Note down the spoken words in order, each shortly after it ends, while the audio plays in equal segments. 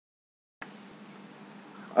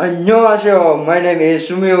안녕하세요. My name is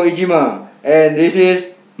Sumio Ijima, and this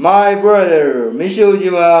is my brother Misho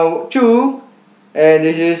Ujima 2, and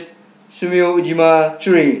this is Sumio Ujima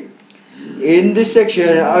 3. In this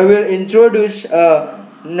section, I will introduce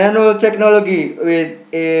nanotechnology with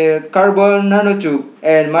a carbon nanotube,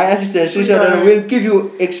 and my assistant Srisada will give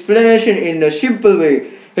you explanation in a simple way.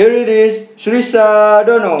 Here it is, Srisa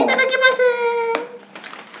Dono.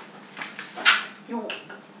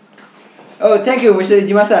 Oh, thank you, Mr.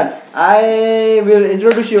 Ijimasan. I will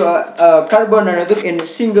introduce you a carbon nanotube in a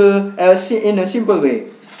simple way.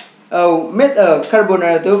 Made a carbon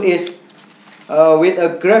nanotube is with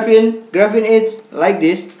a graphene. Graphene is like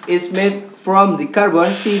this. It's made from the carbon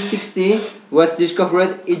C60 was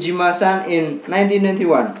discovered Ijimasan in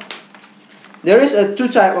 1991. There is a two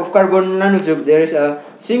type of carbon nanotube. There is a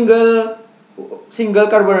single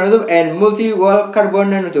carbon nanotube and multi-wall carbon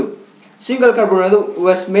nanotube. Single carbon nanotube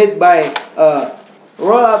was made by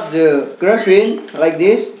roll up the graphene like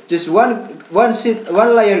this, just one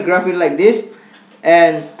layer graphene like this,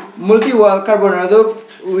 and multi-wall carbon nanotube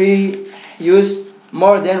we use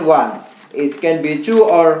more than one. It can be two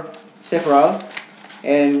or several,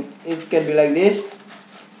 and it can be like this.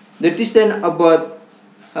 The distance about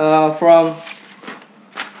from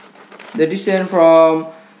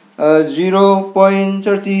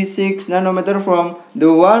 0.36 nanometer from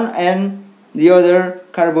the one and the other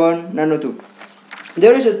carbon nanotube.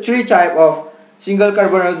 There is a three type of single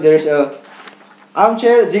carbon nanotube. There is a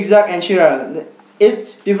armchair, zigzag, and spiral.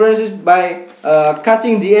 It differences by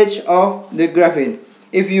cutting the edge of the graphene.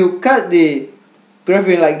 If you cut the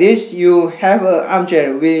graphene like this, you have an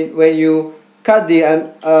armchair. When you cut the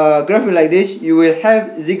graphene like this, you will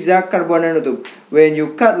have zigzag carbon nanotube. When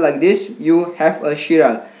you cut like this, you have a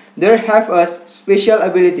spiral. They have a special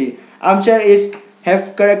ability. Armchair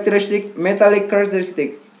have metallic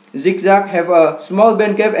characteristic. Zigzag have a small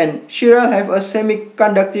band gap, and spiral have a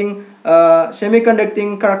semiconducting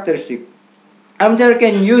characteristic. Armchair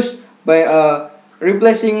can use by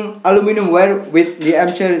replacing aluminum wire with the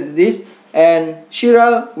armchair this, and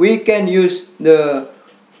spiral we can use to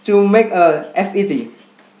make a FET.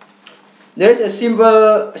 There is a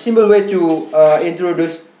simple way to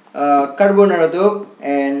introduce carbon nanotube,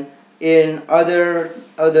 and in other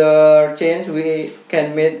chains we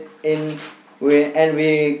can meet and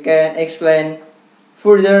we can explain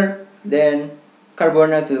further than carbon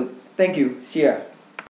nanotube. Thank you. See ya.